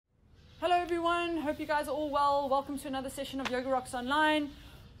everyone, hope you guys are all well. Welcome to another session of Yoga Rocks Online.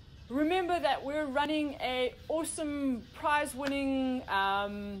 Remember that we're running a awesome prize winning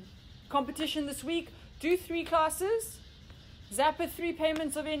competition this week. Do 3 classes, Zappa 3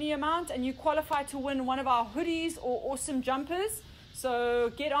 payments of any amount, and you qualify to win one of our hoodies or awesome jumpers.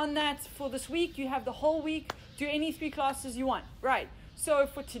 So get on that for this week. You have the whole week. Do any 3 classes you want. Right. So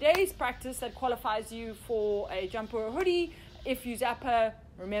for today's practice, that qualifies you for a jumper or hoodie. If you Zappa,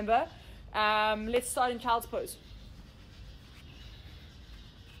 remember. Let's start in child's pose.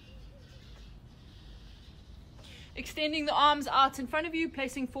 Extending the arms out in front of you,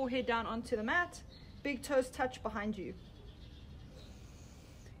 placing forehead down onto the mat. Big toes touch behind you.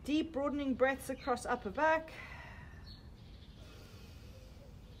 Deep broadening breaths across upper back.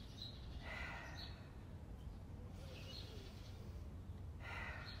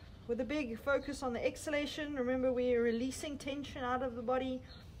 With a big focus on the exhalation, remember we're releasing tension out of the body,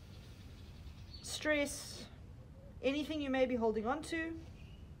 stress, anything you may be holding on to.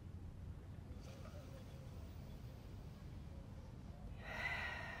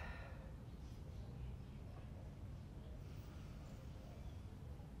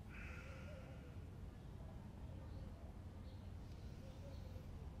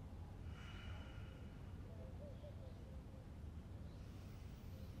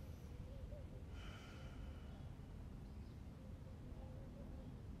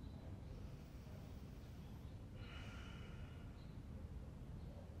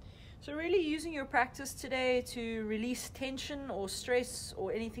 So really using your practice today to release tension or stress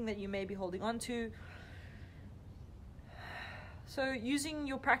or anything that you may be holding on to. So using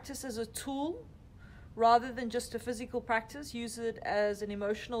your practice as a tool rather than just a physical practice, use it as an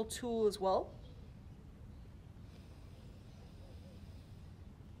emotional tool as well.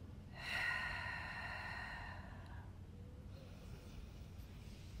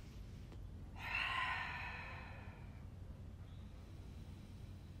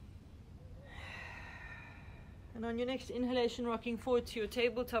 And on your next inhalation, rocking forward to your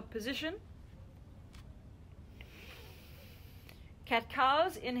tabletop position.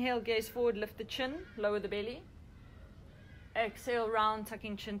 Cat-cows, inhale, gaze forward, lift the chin, lower the belly. Exhale, round,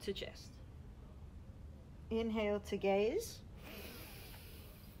 tucking chin to chest. Inhale to gaze.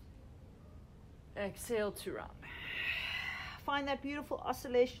 Exhale to round. Find that beautiful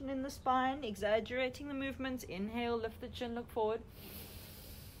oscillation in the spine, exaggerating the movements. Inhale, lift the chin, look forward.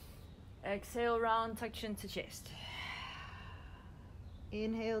 Exhale, round, tuck chin to chest.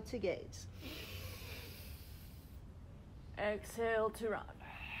 Inhale to gaze. Exhale to round.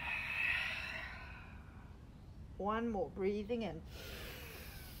 One more, breathing in.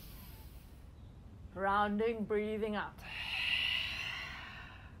 Rounding, breathing out.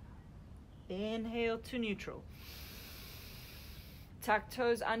 Inhale to neutral. Tuck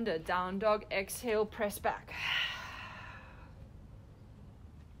toes under, down dog. Exhale, press back.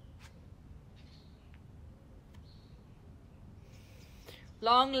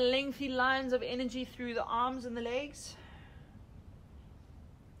 Long, lengthy lines of energy through the arms and the legs.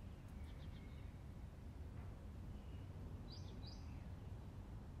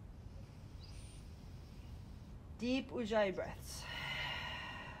 Deep Ujjayi breaths.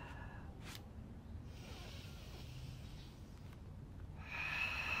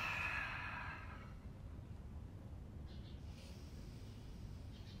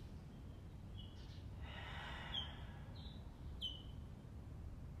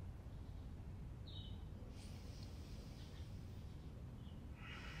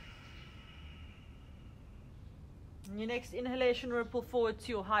 Your next inhalation, ripple forward to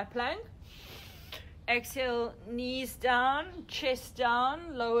your high plank. Exhale, knees down, chest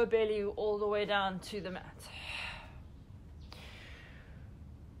down, lower belly all the way down to the mat.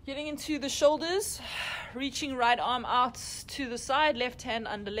 Getting into the shoulders, reaching right arm out to the side, left hand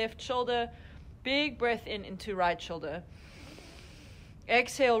under left shoulder. Big breath in into right shoulder.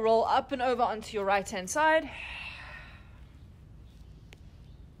 Exhale, roll up and over onto your right hand side.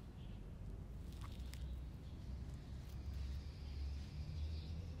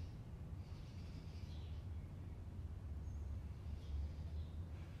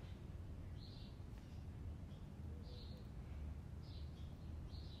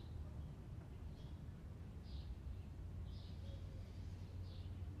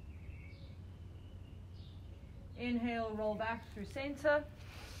 Inhale, roll back through center.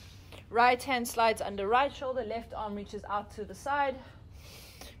 Right hand slides under right shoulder. Left arm reaches out to the side.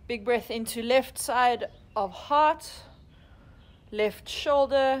 Big breath into left side of heart. Left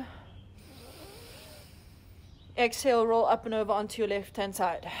shoulder. Exhale, roll up and over onto your left hand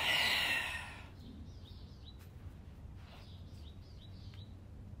side.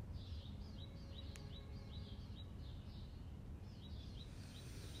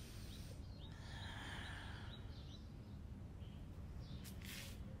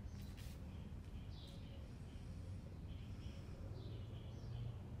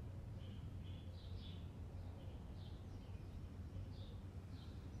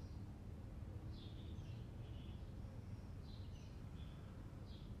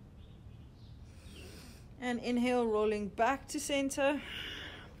 And inhale, rolling back to center.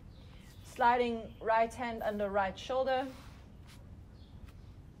 Sliding right hand under right shoulder.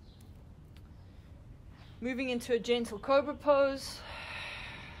 Moving into a gentle cobra pose.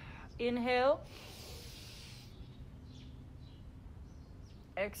 Inhale.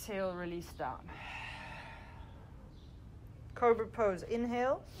 Exhale, release down. Cobra pose,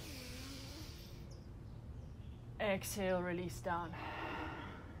 inhale. Exhale, release down.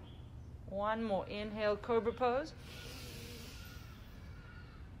 One more, inhale, cobra pose.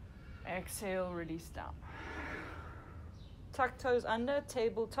 Exhale, release down. Tuck toes under,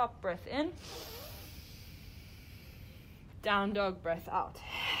 tabletop, breath in. Down dog, breath out.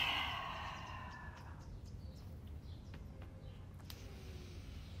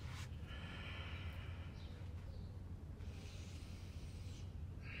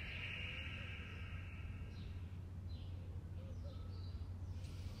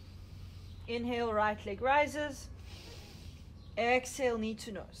 Inhale, right leg rises. Exhale, knee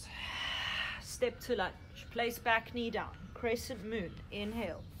to nose. Step to lunge. Place back knee down. Crescent moon.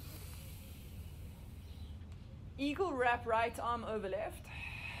 Inhale. Eagle wrap, right arm over left.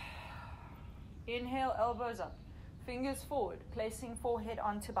 Inhale, elbows up. Fingers forward, placing forehead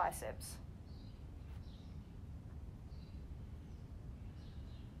onto biceps.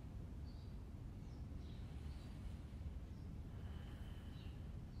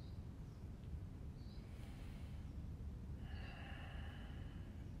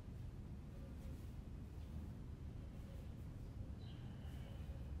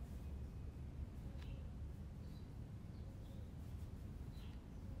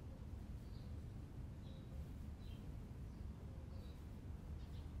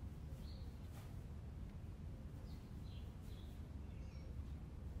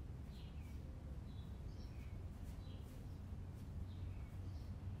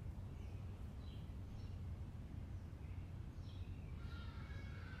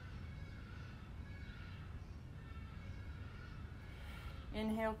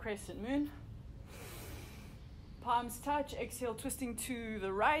 Inhale, crescent moon. Palms touch. Exhale, twisting to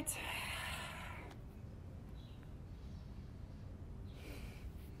the right.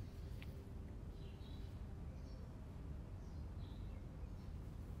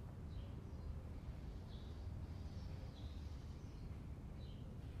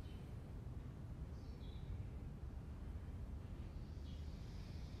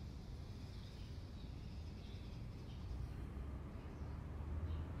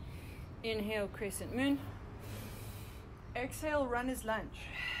 Inhale, crescent moon. Exhale, runner's lunge.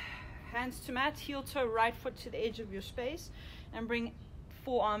 Hands to mat, heel toe, right foot to the edge of your space, and bring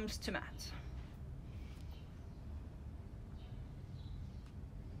forearms to mat.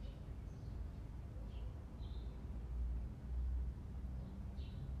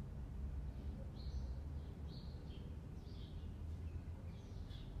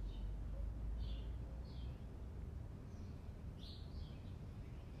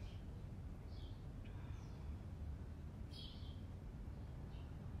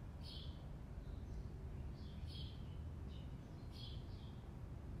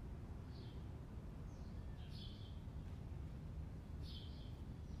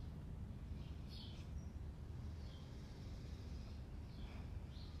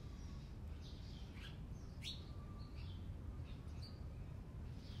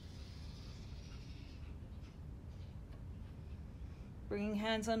 Bringing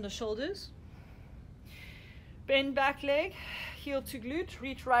hands under shoulders. Bend back leg, heel to glute.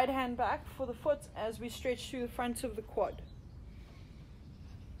 Reach right hand back for the foot as we stretch through the front of the quad.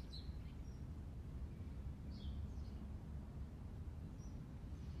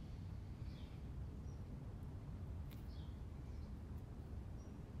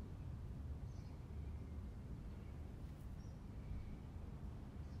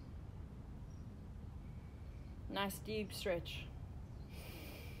 Nice deep stretch.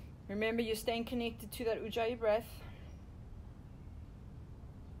 Remember, you're staying connected to that Ujjayi breath.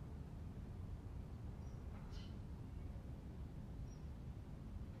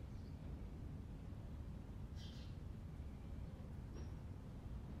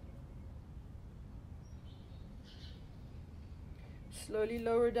 Slowly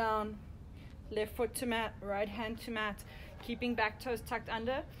lower down. Left foot to mat, right hand to mat. Keeping back toes tucked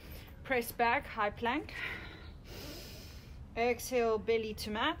under. Press back, high plank. Exhale, belly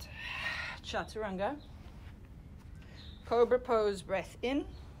to mat. Chaturanga. Cobra pose, breath in.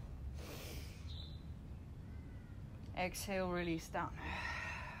 Exhale, release down.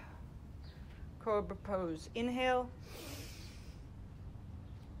 Cobra pose, inhale.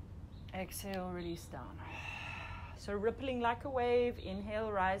 Exhale, release down. So rippling like a wave.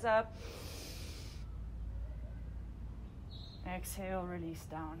 Inhale, rise up. Exhale, release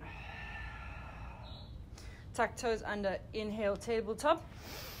down. Tuck toes under, inhale, tabletop.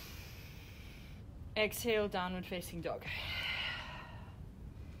 Exhale, downward facing dog.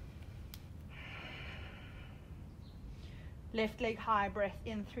 Left leg high, breath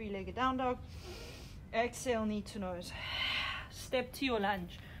in, three-legged down dog. Exhale, knee to nose. Step to your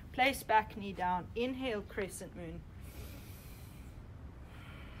lunge. Place back, knee down. Inhale, crescent moon.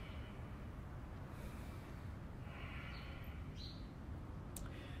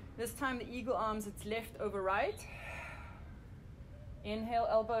 This time the eagle arms, it's left over right. Inhale,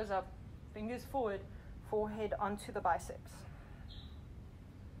 elbows up, fingers forward, forehead onto the biceps.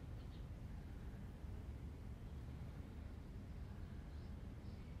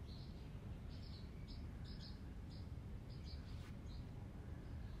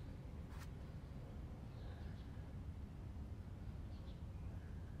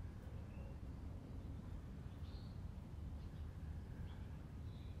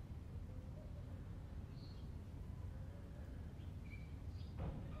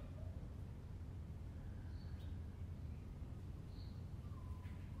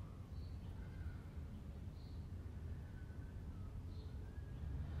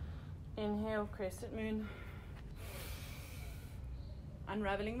 Inhale, crescent moon.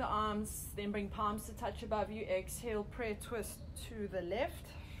 Unraveling the arms, then bring palms to touch above you. Exhale, prayer twist to the left.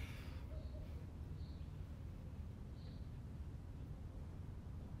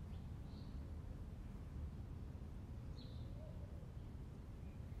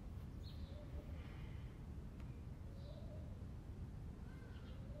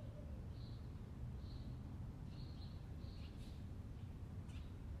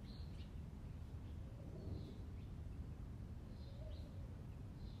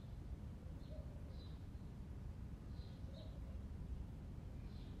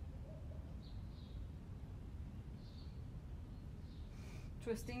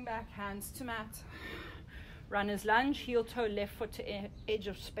 Twisting back, hands to mat. Runner's lunge, heel toe, left foot to edge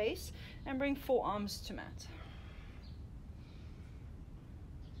of space, and bring forearms to mat.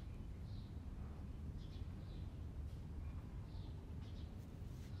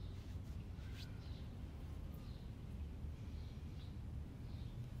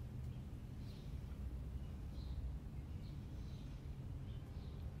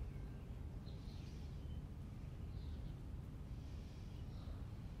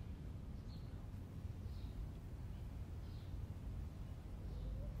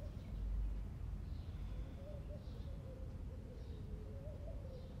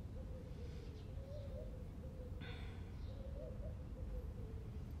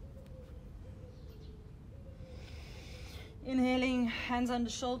 Inhaling, hands under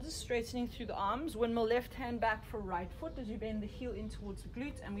shoulders, straightening through the arms. Windmill left hand back for right foot as you bend the heel in towards the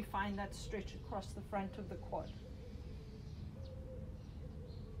glute, and we find that stretch across the front of the quad.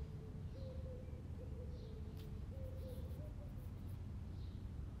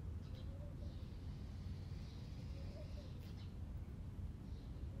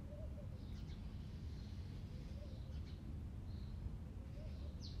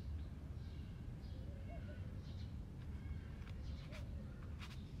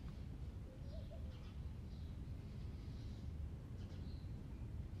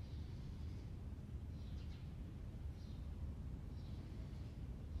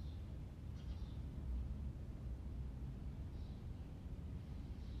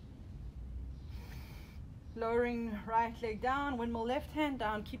 Lowering right leg down, windmill left hand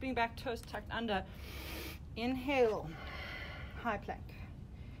down, keeping back toes tucked under. Inhale, high plank.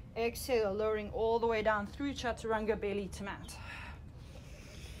 Exhale, lowering all the way down through chaturanga, belly to mat.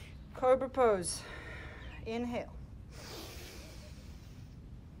 Cobra pose. Inhale.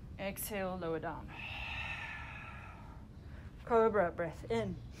 Exhale, lower down. Cobra, breath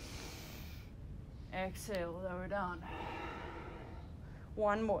in. Exhale, lower down.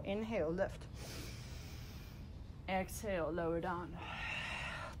 One more, inhale, lift. Exhale, lower down.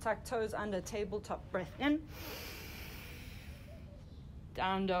 Tuck toes under, tabletop, breath in.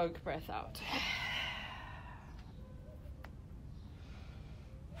 Down dog, breath out.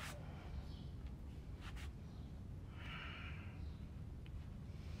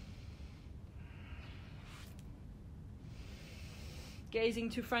 Gazing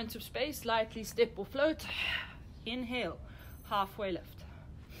to front of space, lightly step or float. Inhale, halfway lift.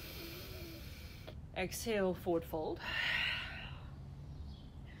 Exhale, forward fold.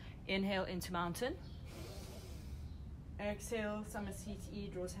 Inhale into mountain. Exhale, summer seat E,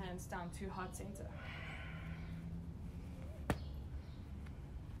 draws hands down to heart center.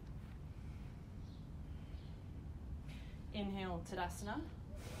 Inhale, Tadasana.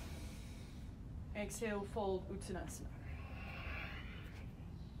 Exhale, fold, Uttanasana.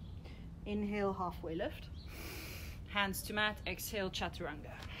 Inhale, halfway lift. Hands to mat, exhale,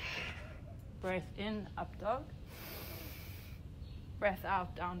 chaturanga. Breath in, up dog. Breath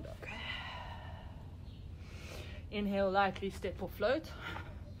out, down dog. Inhale, lightly step or float.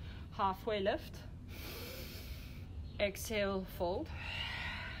 Halfway lift. Exhale, fold.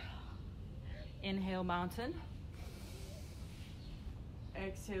 Inhale, mountain.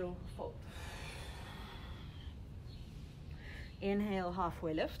 Exhale, fold. Inhale,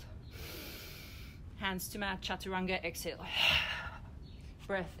 halfway lift. Hands to mat, chaturanga, exhale.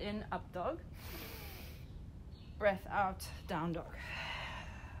 Breath in, up dog. Breath out, down dog.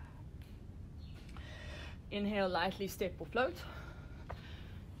 Inhale, lightly step or float.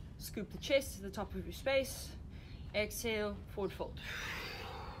 Scoop the chest to the top of your space. Exhale, forward fold.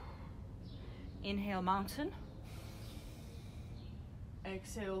 Inhale, mountain.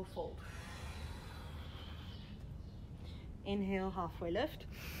 Exhale, fold. Inhale, halfway lift.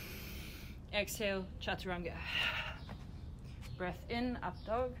 Exhale, chaturanga. Breath in, up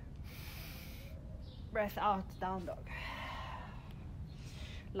dog. Breath out, down dog.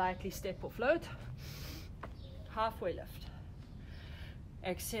 Lightly step or float. Halfway lift.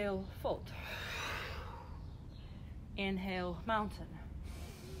 Exhale, fold. Inhale, mountain.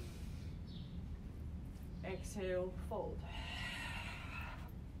 Exhale, fold.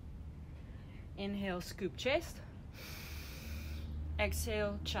 Inhale, scoop chest.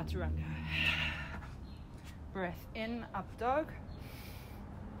 Exhale, chaturanga. Breath in, up dog.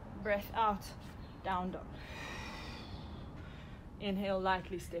 Breath out, down dog. Inhale,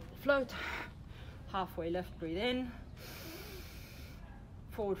 lightly step or float. Halfway lift, breathe in.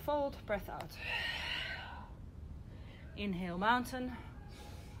 Forward fold, breath out. Inhale, mountain.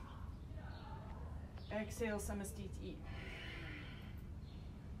 Exhale, Samastiti.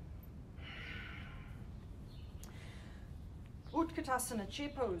 Utkatasana, chair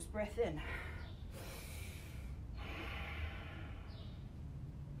pose, breath in.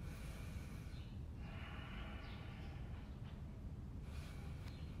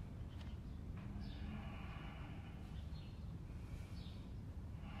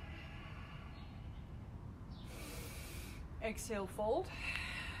 Exhale, fold.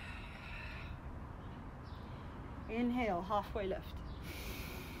 Inhale, halfway lift.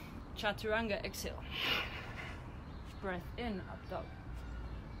 Chaturanga, exhale. Breath in, up dog.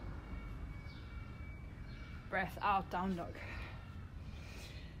 Breath out, down dog.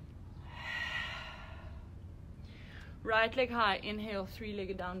 Right leg high, inhale,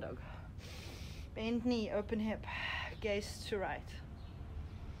 three-legged down dog. Bend knee, open hip, gaze to right.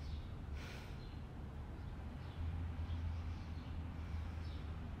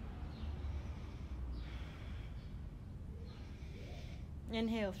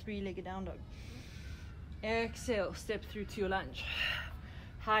 Inhale, three-legged down dog. Exhale, step through to your lunge.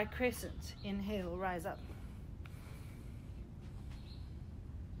 High crescent. Inhale, rise up.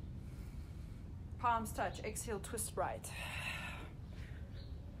 Palms touch. Exhale, twist right.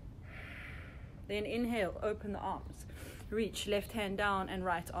 Then inhale, open the arms. Reach left hand down and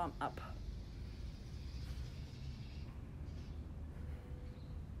right arm up.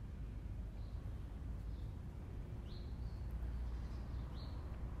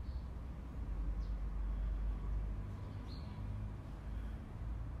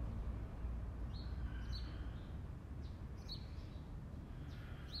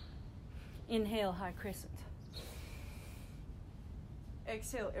 Inhale, high crescent.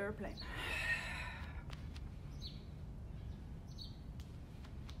 Exhale, airplane.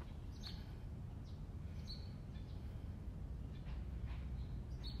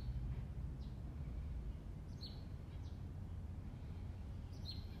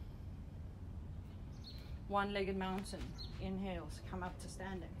 One-legged mountain. Inhales, come up to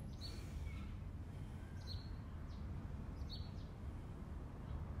standing.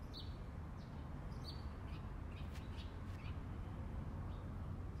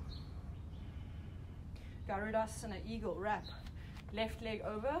 Garudasana, eagle, wrap. Left leg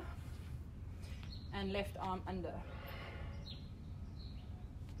over and left arm under.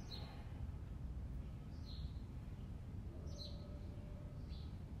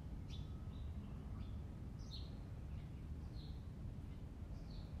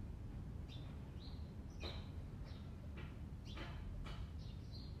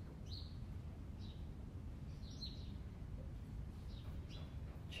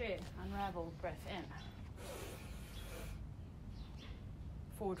 Chair, unravel, breath in.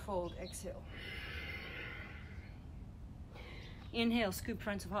 Forward fold, exhale. Inhale, scoop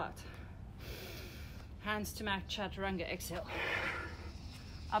front of heart. Hands to mat, chaturanga, exhale.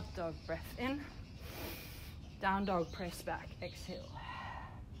 Up dog, breath in. Down dog, press back, exhale.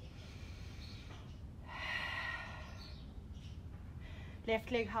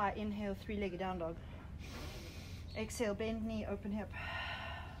 Left leg high, inhale, three-legged down dog. Exhale, bend knee, open hip.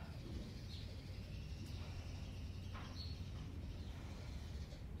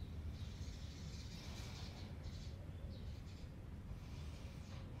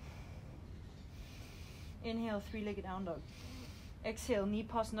 Inhale, three-legged down dog. Exhale, knee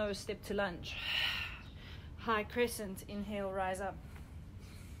past nose, step to lunge. High crescent, inhale, rise up.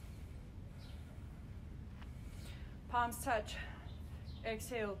 Palms touch.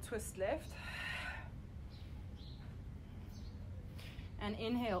 Exhale, twist left. And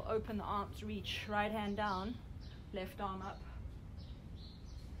inhale, open the arms, reach. Right hand down, left arm up.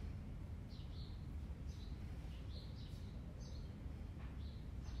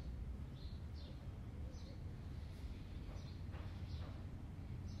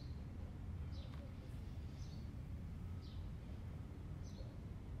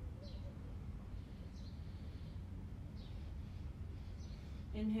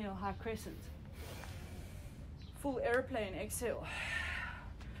 Inhale, high crescent. Full airplane, exhale.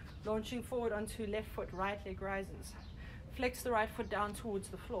 Launching forward onto left foot, right leg rises. Flex the right foot down towards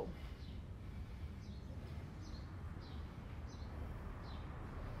the floor.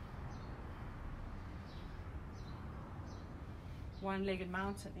 One-legged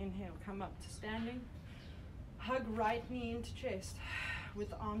mountain, inhale, come up to standing. Hug right knee into chest with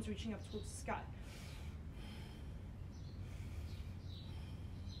the arms reaching up towards the sky.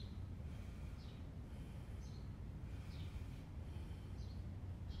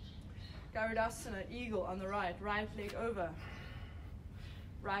 Garudasana, eagle on the right, right leg over,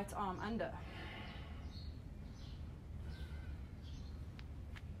 right arm under.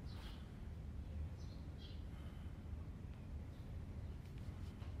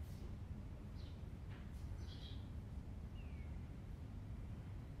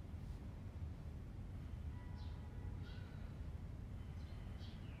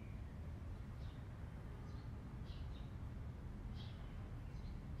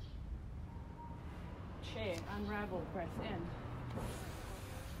 Chair, unravel, breath in.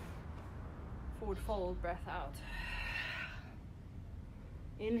 Forward fold, breath out.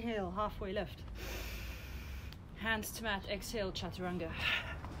 Inhale, halfway lift. Hands to mat, exhale, chaturanga.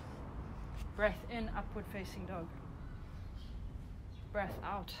 Breath in, upward facing dog. Breath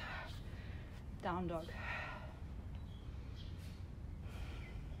out, down dog.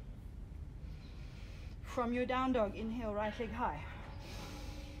 From your down dog, inhale, right leg high.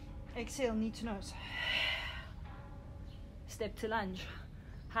 Exhale, knee to nose. Step to lunge.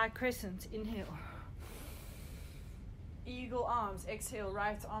 High crescent, inhale. Eagle arms, exhale,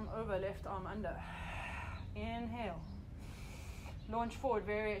 right arm over, left arm under. Inhale. Launch forward,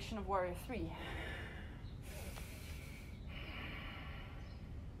 variation of warrior 3.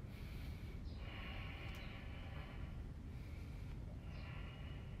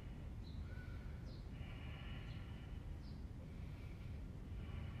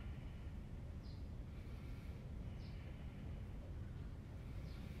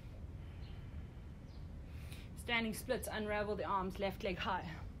 Standing splits, unravel the arms, left leg high.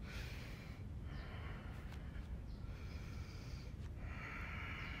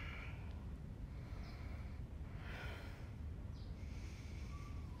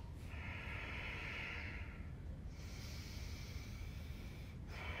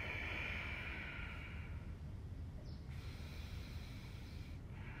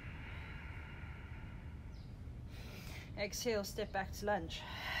 Exhale, step back to lunge.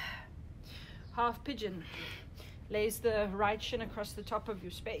 Half pigeon. Lays the right shin across the top of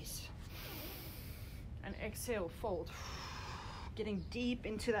your space. And exhale, fold. Getting deep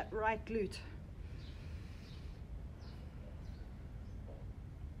into that right glute.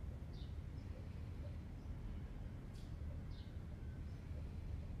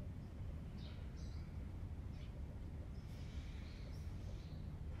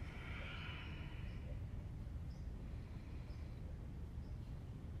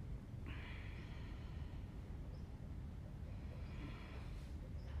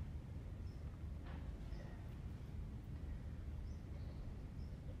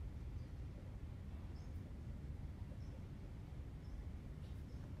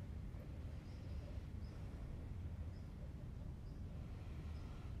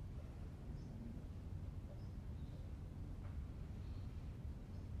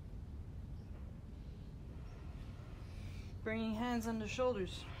 Bringing hands under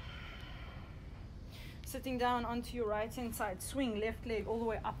shoulders. Sitting down onto your right hand side. Swing left leg all the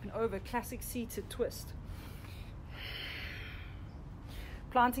way up and over. Classic seated twist.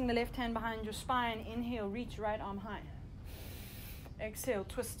 Planting the left hand behind your spine. Inhale, reach right arm high. Exhale,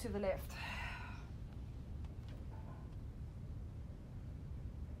 twist to the left.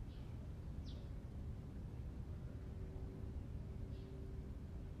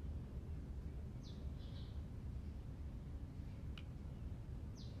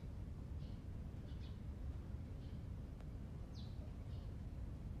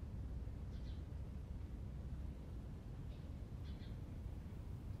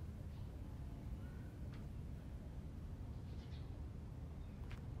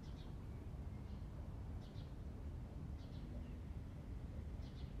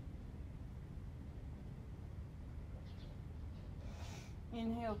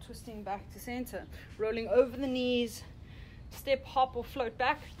 Inhale, twisting back to center. Rolling over the knees. Step, hop, or float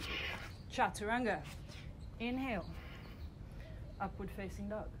back. Chaturanga. Inhale. Upward facing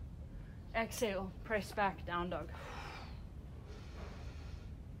dog. Exhale, press back, down dog.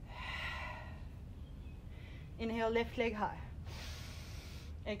 Inhale, left leg high.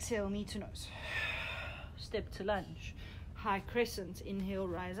 Exhale, knee to nose. Step to lunge. High crescent. Inhale,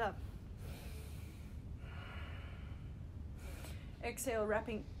 rise up. Exhale,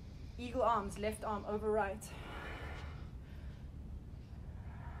 wrapping eagle arms, left arm over right.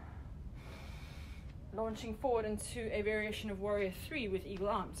 Launching forward into a variation of warrior 3 with eagle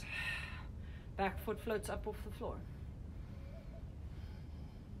arms. Back foot floats up off the floor.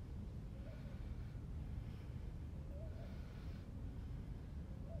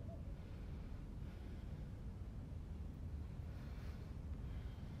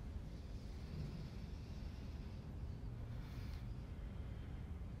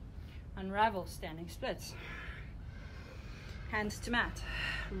 Unravel, standing splits. Hands to mat.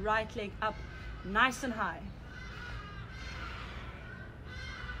 Right leg up, nice and high.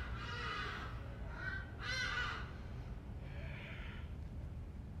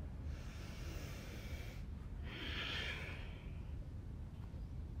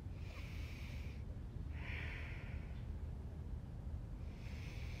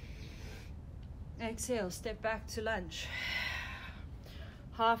 Exhale, step back to lunge.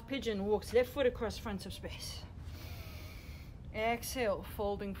 Half pigeon, walks left foot across front of space. Exhale,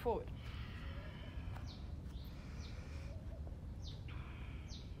 folding forward.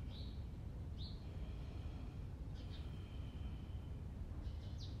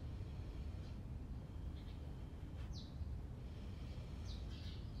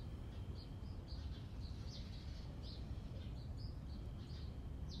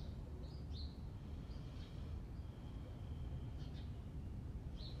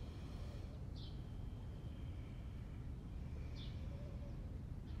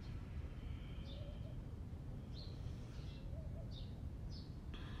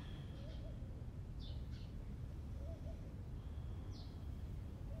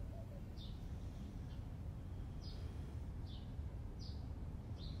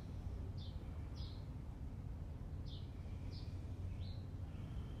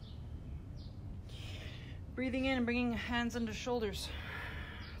 Breathing in and bringing hands under shoulders.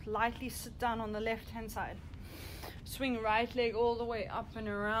 Lightly sit down on the left hand side. Swing right leg all the way up and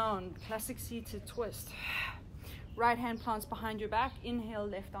around. Classic seated twist. Right hand plants behind your back. Inhale,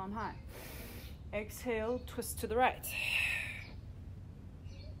 left arm high. Exhale, twist to the right.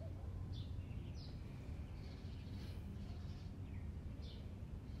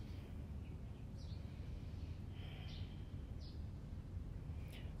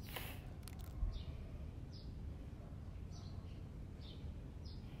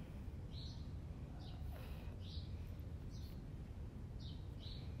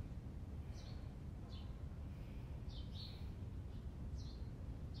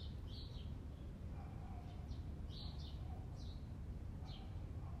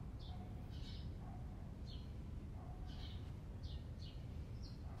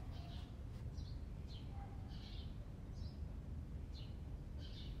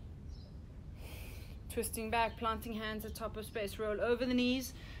 Twisting back, planting hands at top of space. Roll over the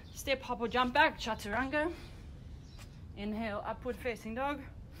knees. Step, hop, or jump back. Chaturanga. Inhale, upward facing dog.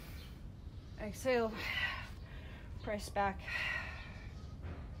 Exhale, press back.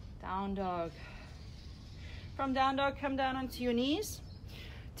 Down dog. From down dog, come down onto your knees.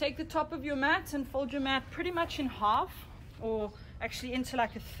 Take the top of your mat and fold your mat pretty much in half, or actually into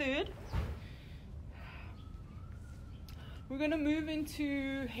like a third. We're going to move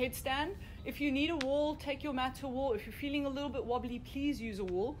into headstand. If you need a wall, take your mat to a wall. If you're feeling a little bit wobbly, please use a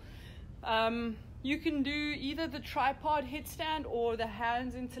wall. You can do either the tripod headstand or the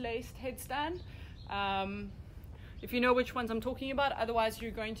hands interlaced headstand. If you know which ones I'm talking about, otherwise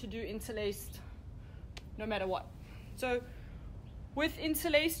you're going to do interlaced no matter what. So with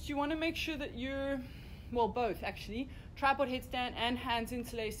interlaced, you want to make sure that you're, well, both actually, tripod headstand and hands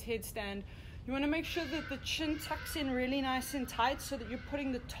interlaced headstand. You want to make sure that the chin tucks in really nice and tight so that you're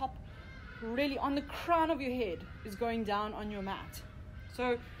putting the top really on the crown of your head is going down on your mat.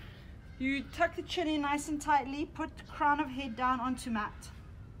 So you tuck the chin in nice and tightly, put the crown of head down onto mat.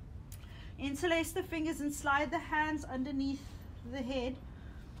 Interlace the fingers and slide the hands underneath the head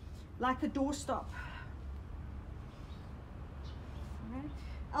like a doorstop. Okay.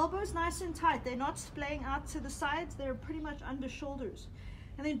 Elbows nice and tight. They're not splaying out to the sides. They're pretty much under shoulders.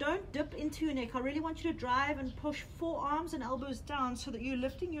 And then don't dip into your neck. I really want you to drive and push forearms and elbows down so that you're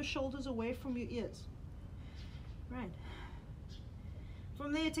lifting your shoulders away from your ears. Right.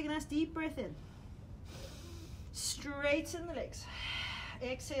 From there, take a nice deep breath in. Straighten the legs.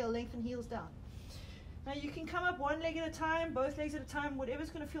 Exhale, lengthen heels down. Now you can come up one leg at a time, both legs at a time, whatever's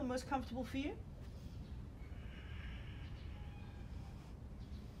going to feel most comfortable for you.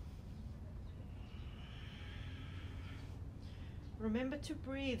 Remember to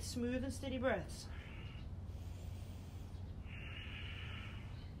breathe, smooth and steady breaths.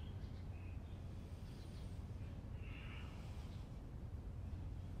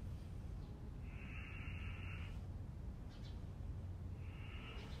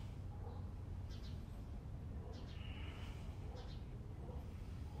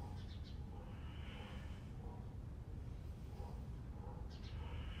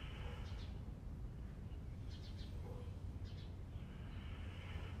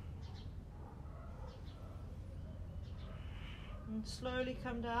 And slowly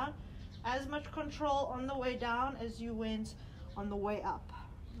come down. As much control on the way down as you went on the way up.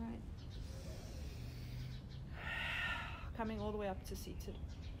 Right. Coming all the way up to seated.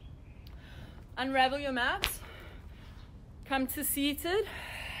 Unravel your mat. Come to seated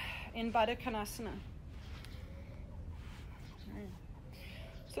in Baddha Konasana.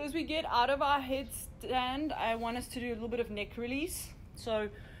 So as we get out of our headstand, I want us to do a little bit of neck release. So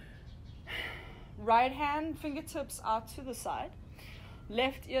right hand, fingertips out to the side.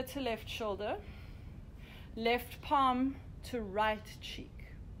 Left ear to left shoulder. Left palm to right cheek.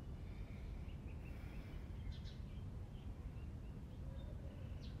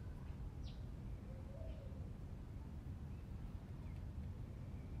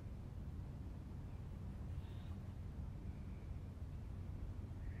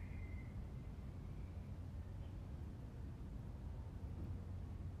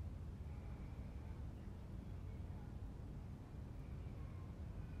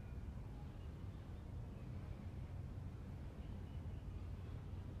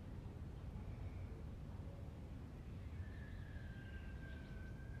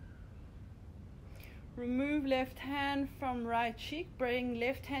 Remove left hand from right cheek, bring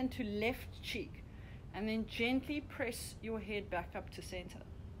left hand to left cheek, and then gently press your head back up to center.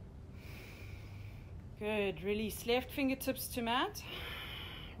 Good. Release left fingertips to mat,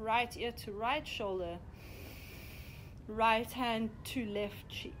 right ear to right shoulder, right hand to left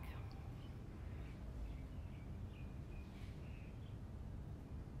cheek.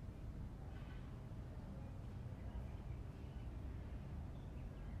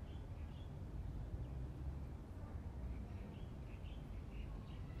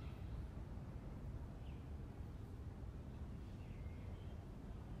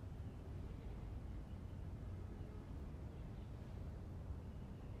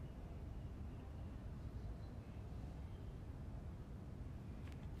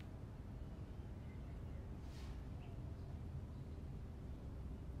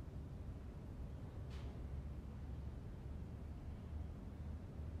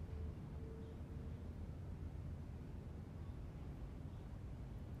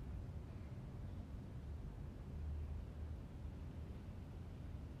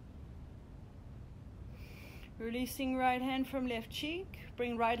 Releasing right hand from left cheek,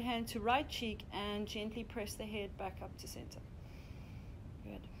 bring right hand to right cheek and gently press the head back up to center.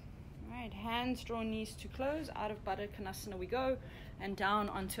 Good. All right, hands draw knees to close, out of Baddha Konasana we go, and down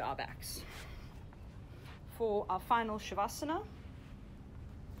onto our backs. For our final Shavasana,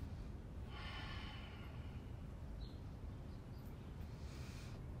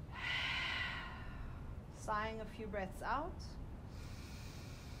 sighing a few breaths out.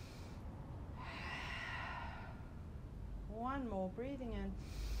 One more, breathing in,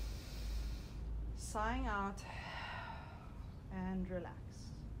 sighing out, and relax.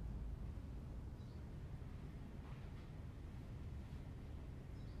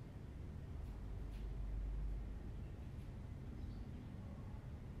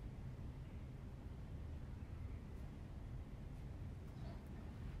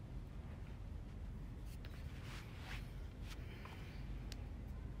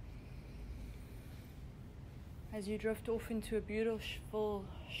 As you drift off into a beautiful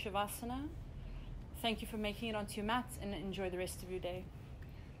Shavasana, thank you for making it onto your mat and enjoy the rest of your day.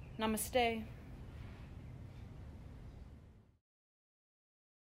 Namaste.